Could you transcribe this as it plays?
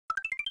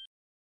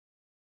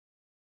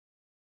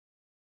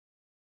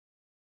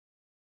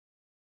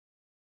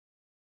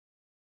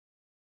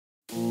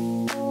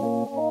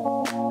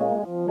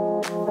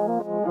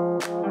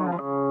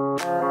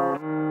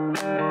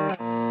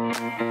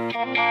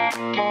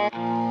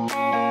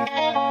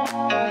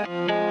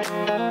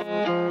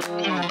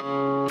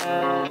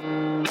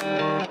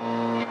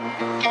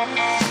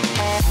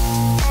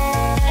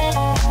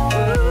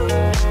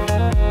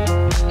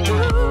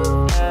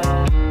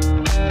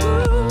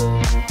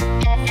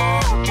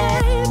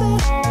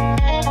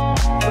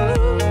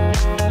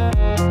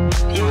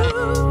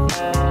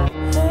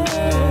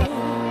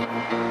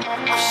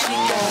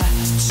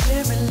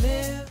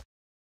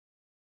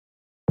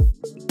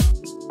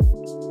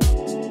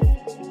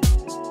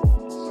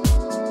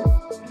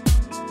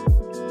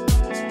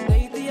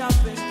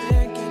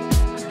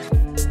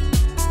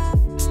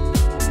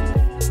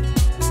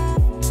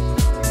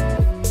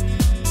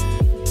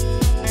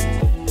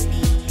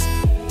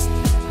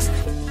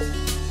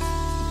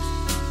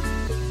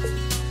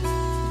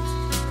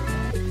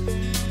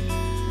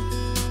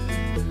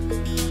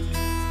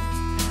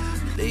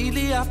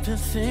I've been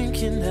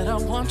thinking that I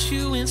want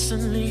you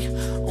instantly.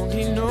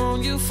 Only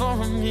known you for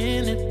a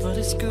minute, but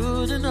it's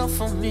good enough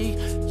for me.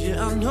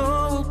 Yeah, I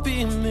know it'll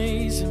be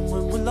amazing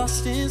when we're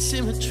lost in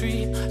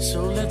symmetry.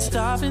 So let's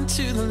dive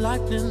into the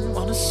lightning,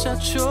 wanna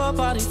set your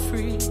body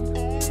free.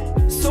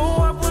 So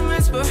what we're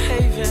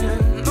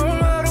misbehaving, no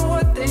matter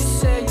what they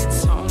say,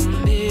 it's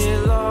only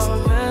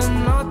love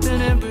and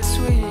nothing in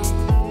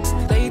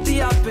between.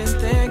 Lately I've been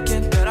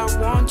thinking that I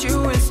want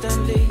you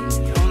instantly.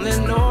 Only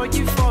know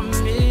you for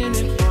a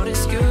minute, but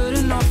it's good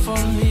enough for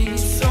me.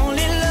 It's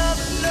only love,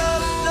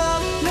 love,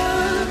 love,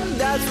 love.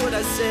 That's what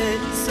I said.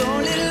 It's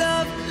only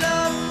love,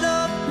 love,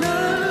 love,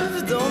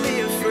 love. Don't be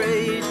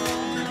afraid.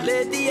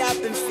 Lately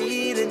I've been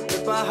feeling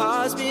that my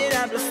heart's been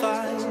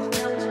amplified.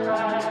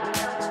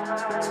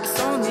 It's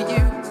only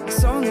you,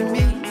 it's only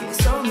me,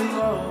 it's only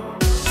love.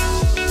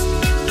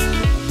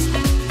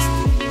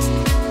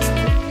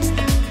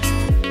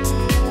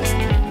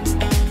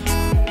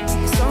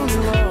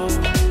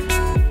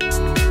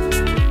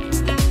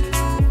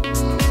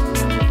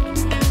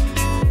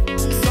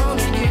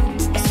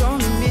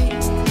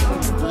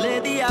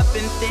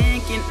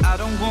 I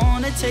don't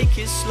wanna take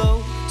it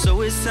slow,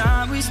 so it's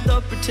time we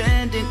stop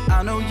pretending.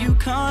 I know you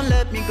can't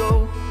let me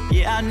go.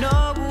 Yeah, I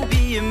know it will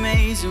be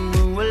amazing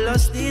when we're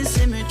lost in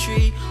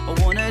symmetry. I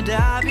wanna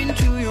dive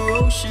into your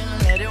ocean,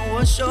 let it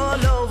wash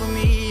all over me.